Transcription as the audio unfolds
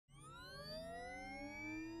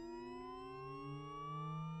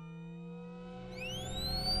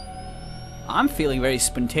I'm feeling very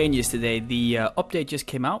spontaneous today. The update just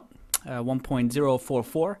came out,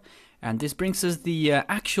 1.044, and this brings us the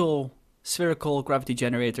actual spherical gravity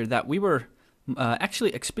generator that we were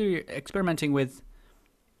actually experimenting with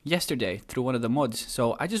yesterday through one of the mods.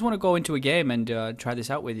 So I just want to go into a game and try this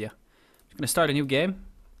out with you. I'm just going to start a new game.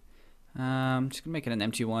 Just going to make it an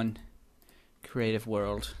empty one. Creative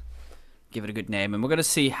world. Give it a good name, and we're going to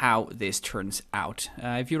see how this turns out.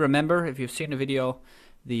 If you remember, if you've seen the video,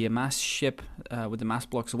 the mass ship with the mass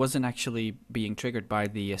blocks wasn't actually being triggered by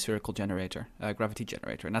the spherical generator, gravity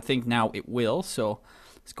generator, and I think now it will, so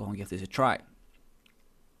let's go and give this a try.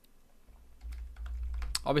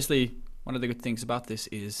 Obviously, one of the good things about this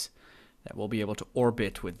is that we'll be able to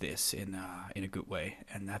orbit with this in a good way,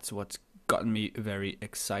 and that's what's gotten me very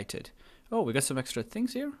excited. Oh, we got some extra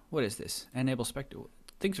things here. What is this? Enable spectacle.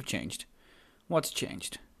 Things have changed. What's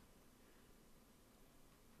changed?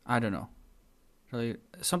 I don't know. Really,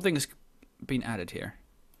 something has been added here.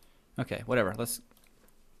 Okay, whatever. Let's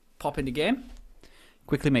pop in the game.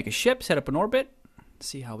 Quickly make a ship, set up an orbit.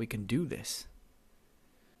 See how we can do this.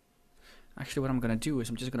 Actually, what I'm going to do is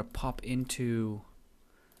I'm just going to pop into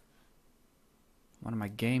one of my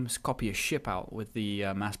games, copy a ship out with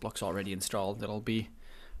the mass blocks already installed. That'll be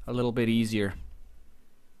a little bit easier.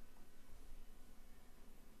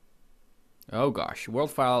 Oh gosh,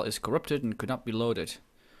 world file is corrupted and could not be loaded.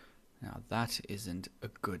 Now that isn't a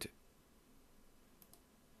good.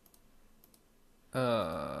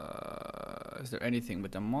 Is there anything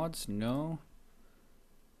with the mods? No.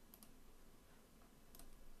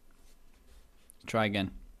 Try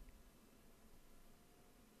again.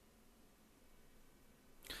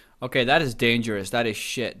 Okay, that is dangerous. That is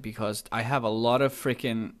shit because I have a lot of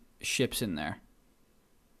freaking ships in there.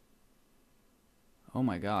 Oh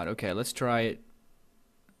my god. Okay, let's try it.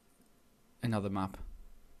 Another map.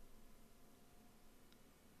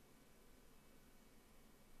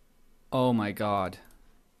 Oh my god.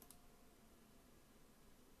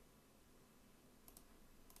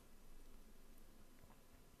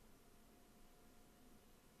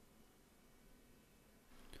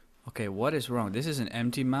 Okay, what is wrong? This is an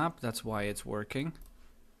empty map. That's why it's working.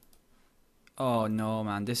 Oh no,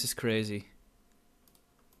 man. This is crazy.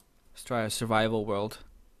 Let's try a survival world.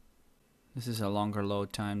 This is a longer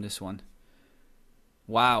load time, this one.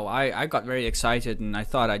 Wow, I got very excited and I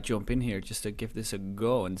thought I'd jump in here just to give this a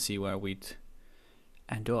go and see where we'd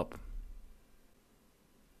end up.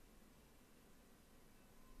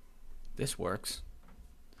 This works.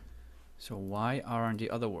 So why aren't the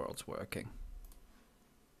other worlds working?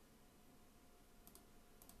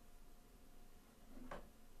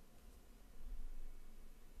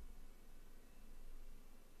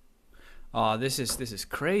 Oh, this is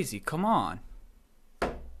crazy. Come on.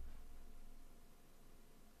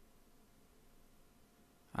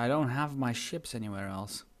 I don't have my ships anywhere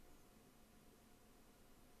else.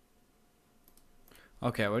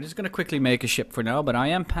 Okay, we're just going to quickly make a ship for now, but I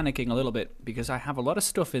am panicking a little bit because I have a lot of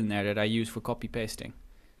stuff in there that I use for copy pasting.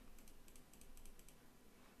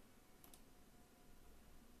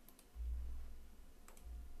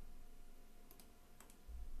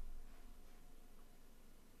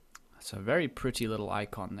 That's a very pretty little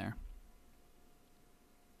icon there.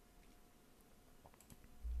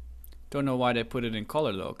 Don't know why they put it in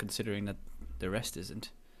color though, considering that the rest isn't.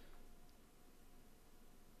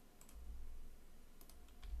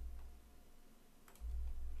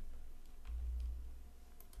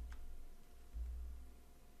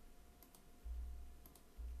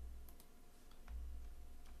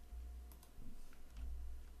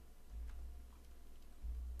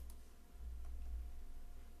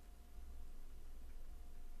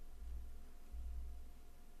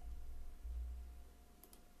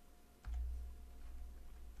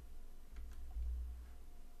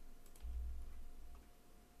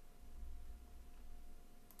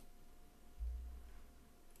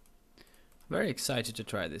 Very excited to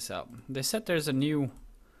try this out. They said there's a new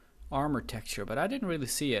armor texture, but I didn't really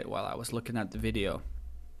see it while I was looking at the video.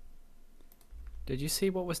 Did you see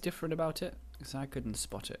what was different about it? Because I couldn't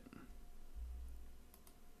spot it.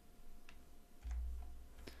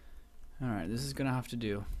 Alright, this is gonna have to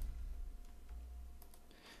do.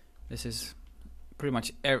 This is pretty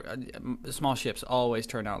much small ships always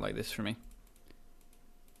turn out like this for me.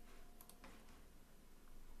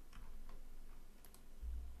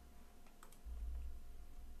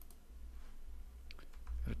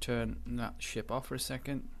 Turn that ship off for a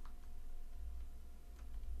second.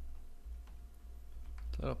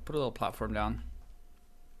 So put a little platform down.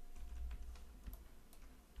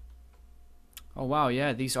 Oh wow,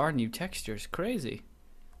 yeah, these are new textures. Crazy.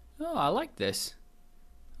 Oh, I like this.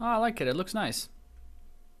 Oh, I like it. It looks nice.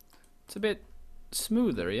 It's a bit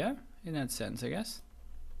smoother, yeah, in that sense, I guess.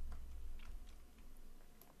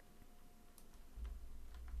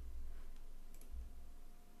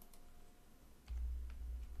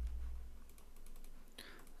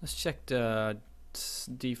 Let's check the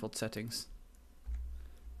default settings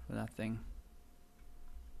for that thing.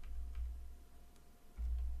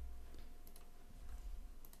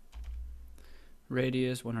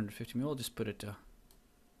 Radius 150 mil. We'll just put it to.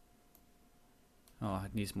 Oh,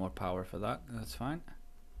 it needs more power for that. That's fine.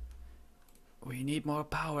 We need more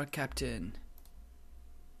power, Captain.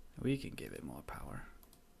 We can give it more power.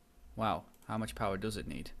 Wow, how much power does it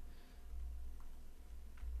need?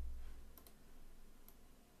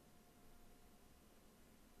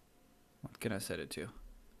 What can I set it to?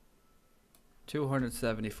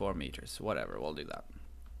 274 meters. Whatever, we'll do that.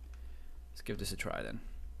 Let's give this a try then.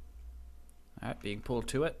 Alright, being pulled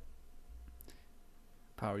to it.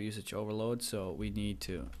 Power usage overload, so we need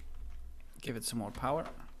to give it some more power.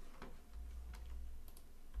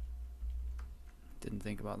 Didn't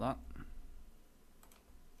think about that.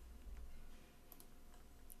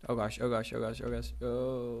 Oh gosh, oh gosh, oh gosh, oh gosh.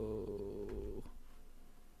 Oh.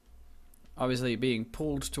 Obviously being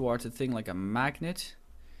pulled towards a thing like a magnet.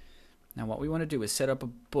 Now what we want to do is set up a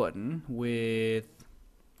button with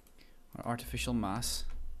our artificial mass.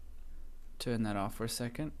 Turn that off for a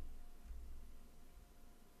second.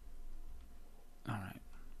 Alright.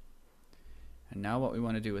 And now what we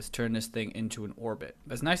want to do is turn this thing into an orbit.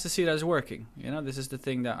 It's nice to see that it's working. You know, this is the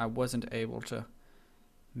thing that I wasn't able to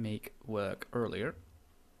make work earlier.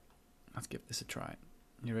 Let's give this a try.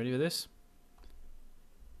 You ready with this?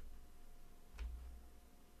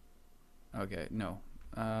 Okay, no.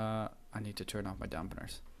 I need to turn off my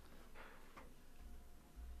dampeners.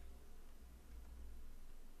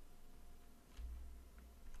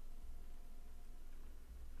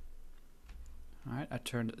 Alright, I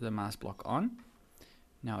turned the mass block on.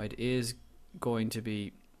 Now it is going to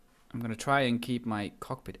be... I'm going to try and keep my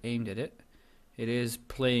cockpit aimed at it. It is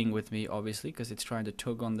playing with me, obviously, because it's trying to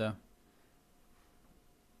tug on the...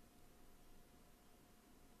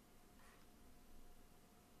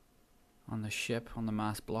 on the ship, on the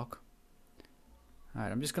mass block.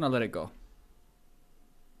 Alright, I'm just going to let it go.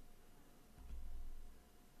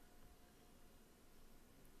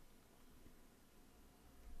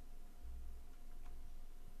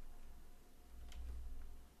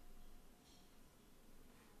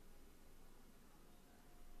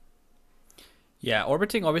 Yeah,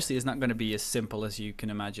 orbiting obviously is not going to be as simple as you can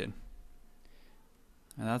imagine.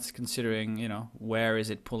 And that's considering, you know, where is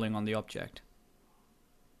it pulling on the object.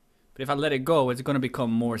 But if I let it go, it's going to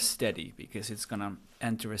become more steady because it's going to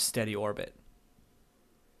enter a steady orbit.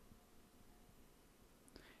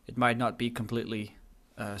 It might not be completely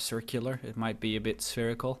circular. It might be a bit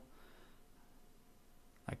spherical.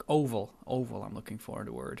 Like oval. Oval, I'm looking for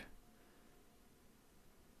the word.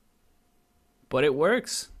 But it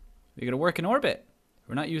works. We're going to work in orbit.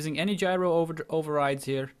 We're not using any gyro overrides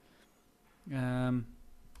here.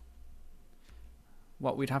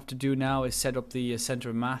 What we'd have to do now is set up the center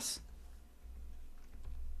of mass.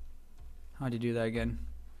 How do you do that again?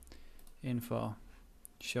 Info.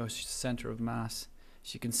 Shows center of mass.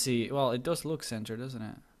 As you can see, well, it does look centered, doesn't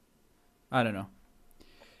it? I don't know.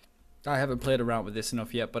 I haven't played around with this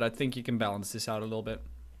enough yet, but I think you can balance this out a little bit.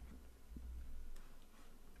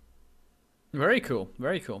 Very cool.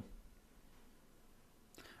 Very cool.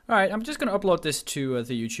 Alright, I'm just going to upload this to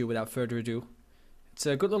the YouTube without further ado. It's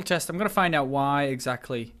a good little test. I'm going to find out why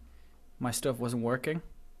exactly my stuff wasn't working.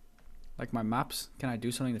 Like my maps. Can I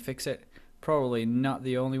do something to fix it? Probably not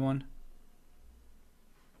the only one.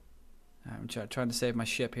 I'm trying to save my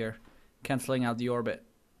ship here. Cancelling out the orbit.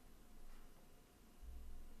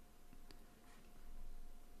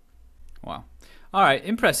 Wow. Alright,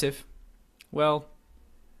 impressive. Well,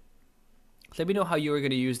 let me know how you are going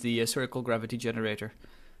to use the Spherical Gravity Generator.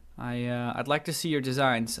 I'd like to see your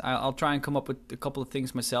designs. I'll try and come up with a couple of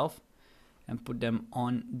things myself and put them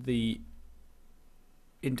on the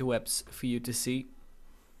interwebs for you to see.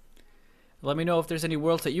 Let me know if there's any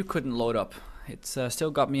worlds that you couldn't load up. It's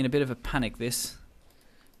still got me in a bit of a panic, this.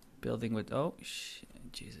 Building with... Oh,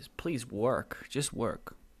 Jesus. Please work. Just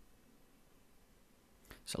work.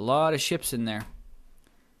 There's a lot of ships in there.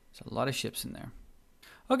 There's a lot of ships in there.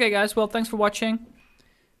 Okay, guys. Well, thanks for watching.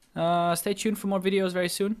 Stay tuned for more videos very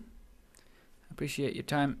soon. I appreciate your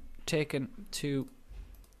time taken to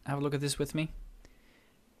have a look at this with me.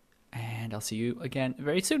 And I'll see you again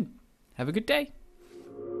very soon. Have a good day.